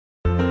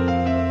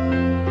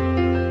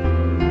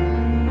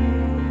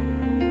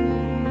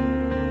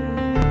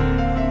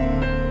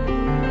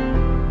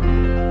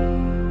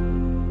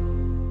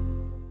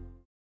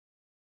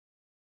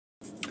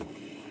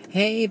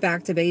Hey,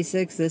 Back to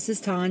Basics. This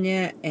is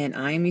Tanya, and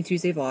I am your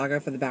Tuesday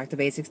vlogger for the Back to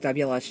Basics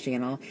WLS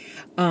channel.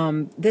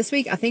 This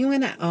week, I think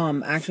I'm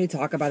going to actually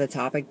talk about a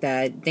topic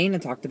that Dana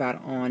talked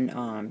about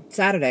on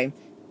Saturday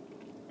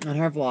on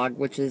her vlog,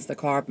 which is the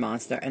Carb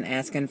Monster, and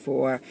asking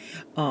for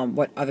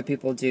what other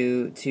people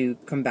do to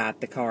combat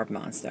the Carb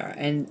Monster.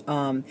 And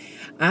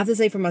I have to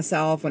say for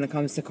myself, when it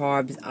comes to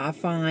carbs, I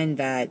find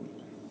that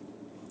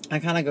I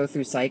kind of go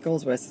through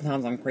cycles where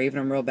sometimes I'm craving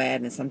them real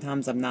bad and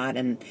sometimes I'm not.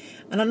 And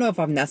I don't know if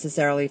I've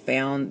necessarily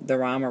found the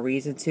rhyme or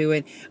reason to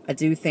it. I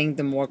do think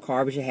the more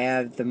carbs you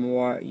have, the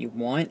more you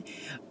want.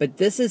 But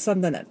this is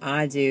something that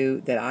I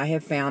do that I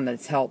have found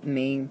that's helped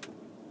me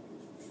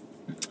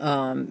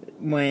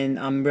when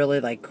I'm really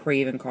like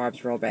craving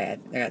carbs real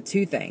bad. I got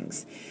two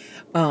things.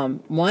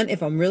 One,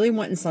 if I'm really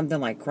wanting something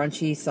like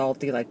crunchy,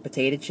 salty, like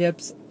potato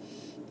chips,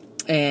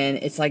 and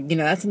it's like,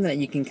 that's something that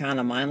you can kind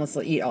of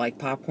mindlessly eat, or like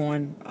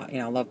popcorn.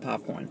 I love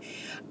popcorn.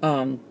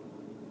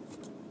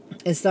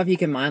 It's stuff you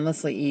can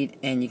mindlessly eat,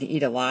 and you can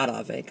eat a lot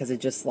of it because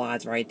it just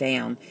slides right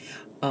down.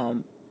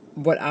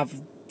 What I've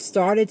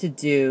started to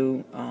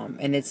do,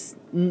 and it's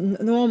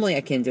normally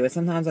I can do it,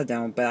 sometimes I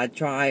don't, but I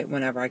try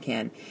whenever I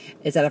can,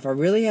 is that if I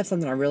really have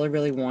something I really,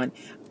 really want,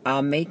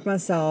 I'll make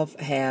myself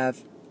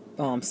have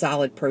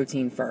solid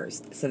protein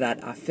first, so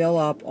that I fill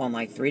up on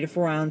like 3 to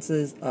 4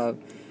 ounces of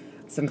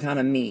some kind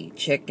of meat,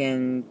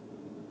 chicken,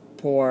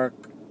 pork,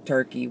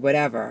 turkey,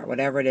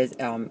 whatever it is,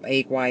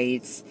 egg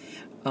whites.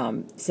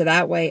 So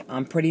that way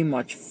I'm pretty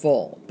much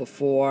full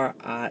before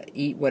I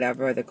eat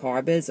whatever the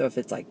carb is. So if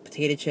it's like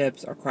potato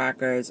chips or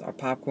crackers or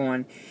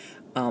popcorn,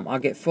 I'll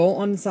get full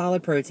on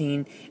solid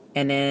protein,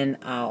 and then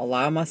I'll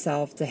allow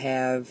myself to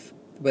have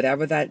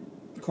whatever that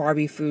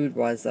carby food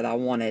was that I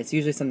wanted. It's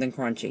usually something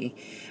crunchy.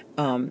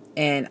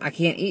 And I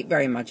can't eat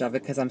very much of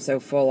it because I'm so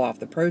full off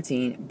the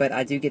protein, but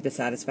I do get the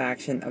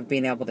satisfaction of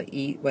being able to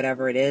eat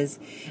whatever it is,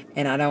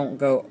 and I don't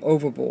go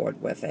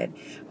overboard with it.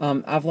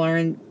 I've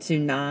learned to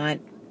not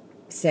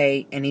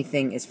say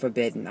anything is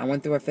forbidden. I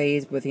went through a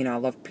phase with, I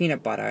love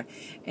peanut butter,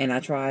 and I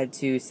tried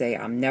to say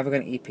I'm never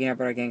going to eat peanut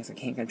butter again because I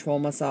can't control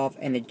myself,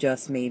 and it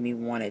just made me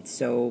want it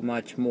so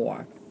much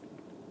more.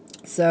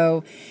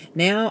 So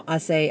now I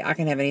say I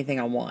can have anything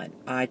I want.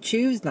 I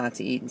choose not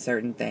to eat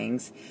certain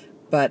things,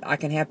 but I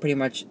can have pretty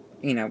much,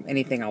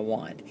 anything I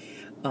want.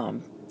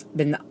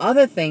 Then the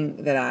other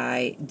thing that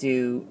I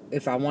do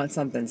if I want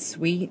something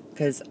sweet,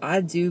 because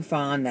I do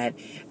find that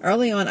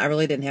early on I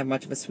really didn't have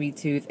much of a sweet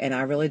tooth, and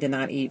I really did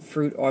not eat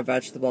fruit or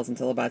vegetables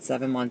until about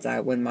 7 months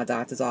out, when my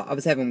doctor's office, I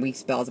was having weak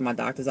spells, and my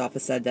doctor's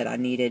office said that I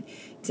needed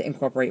to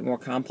incorporate more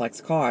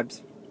complex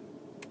carbs.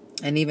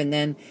 And even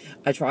then,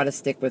 I try to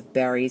stick with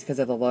berries because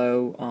of the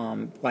low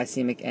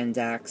glycemic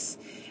index,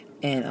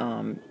 and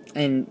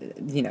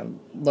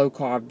low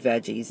carb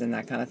veggies and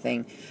that kind of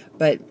thing.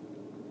 But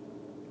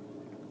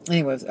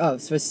anyways, so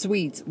for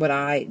sweets, what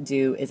I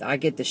do is I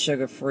get the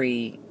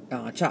sugar-free.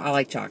 I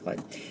like chocolate,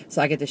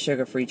 so I get the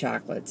sugar-free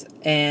chocolates,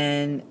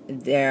 and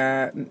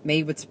they're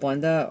made with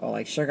Splenda or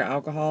like sugar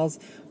alcohols,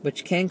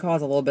 which can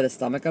cause a little bit of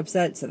stomach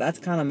upset. So that's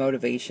kind of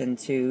motivation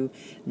to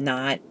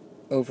not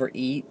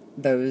overeat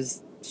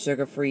those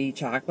sugar-free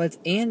chocolates,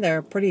 and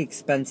they're pretty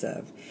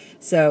expensive.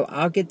 So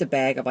I'll get the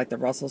bag of like the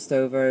Russell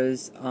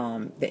Stovers,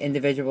 the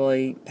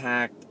individually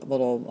packed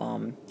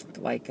little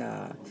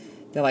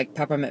they're like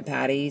peppermint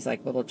patties,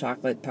 like little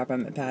chocolate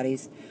peppermint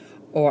patties,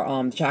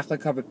 or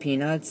chocolate covered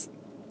peanuts,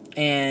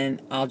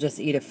 and I'll just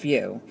eat a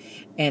few,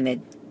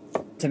 and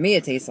to me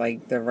it tastes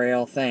like the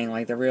real thing,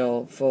 like the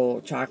real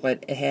full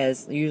chocolate. It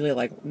has usually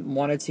like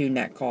 1 or 2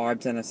 net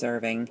carbs in a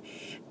serving,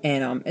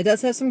 and it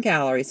does have some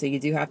calories, so you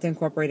do have to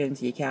incorporate it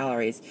into your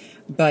calories,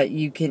 but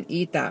you can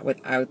eat that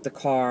without the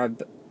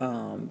carb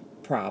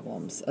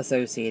problems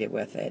associated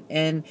with it.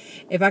 And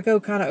if I go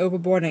kind of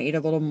overboard and I eat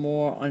a little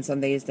more on some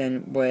days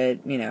than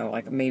would,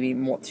 like maybe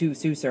more two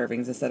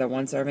servings instead of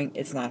 1 serving,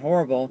 it's not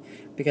horrible,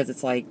 because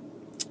it's like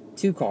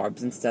 2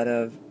 carbs instead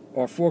of,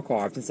 or 4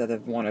 carbs instead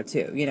of 1 or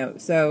 2,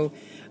 so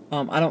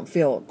I don't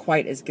feel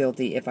quite as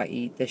guilty if I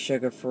eat the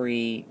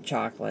sugar-free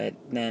chocolate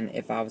than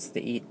if I was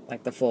to eat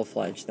like the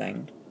full-fledged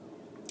thing.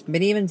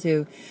 But even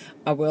too,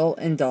 I will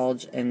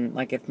indulge in,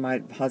 like, if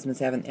my husband's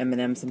having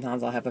M&Ms,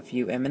 sometimes I'll have a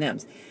few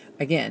M&Ms.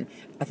 Again,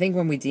 I think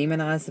when we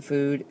demonize the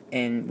food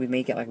and we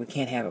make it like we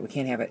can't have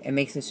it, it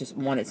makes us just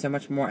want it so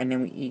much more, and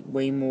then we eat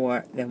way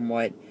more than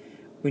what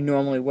we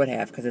normally would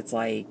have, because it's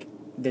like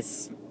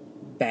this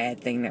bad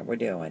thing that we're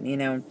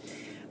doing,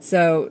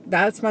 So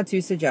that's my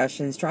 2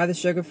 suggestions. Try the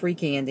sugar-free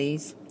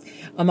candies.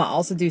 I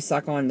also do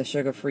suck on the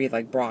sugar-free,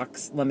 like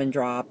Brock's lemon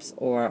drops,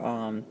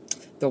 or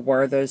the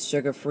Werther's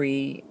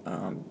sugar-free.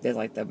 There's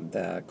like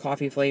the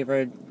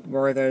coffee-flavored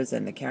Werther's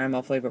and the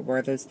caramel-flavored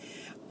Werther's.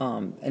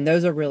 And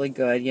those are really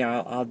good.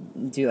 I'll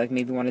do like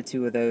maybe 1 or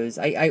 2 of those.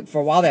 I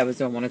for a while there I was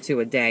doing 1 or 2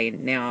 a day.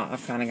 Now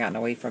I've kind of gotten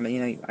away from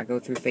it. I go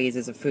through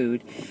phases of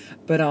food.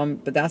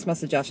 But that's my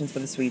suggestions for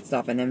the sweet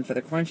stuff. And then for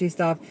the crunchy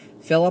stuff,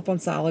 fill up on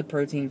solid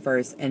protein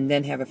first, and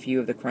then have a few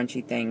of the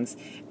crunchy things.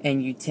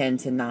 And you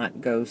tend to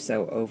not go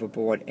so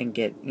overboard and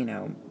get,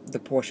 the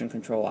portion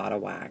control out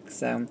of whack.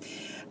 So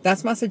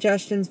that's my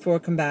suggestion. suggestions for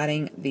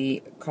combating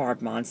the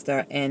carb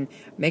monster and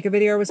make a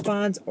video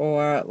response,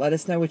 or let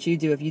us know what you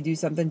do if you do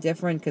something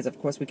different, because of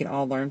course we can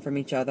all learn from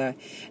each other.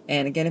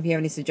 And again, if you have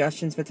any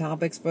suggestions for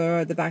topics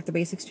for the Back to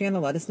Basics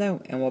channel, let us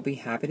know and we'll be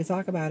happy to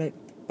talk about it.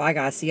 Bye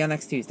guys, see you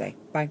next Tuesday.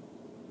 Bye.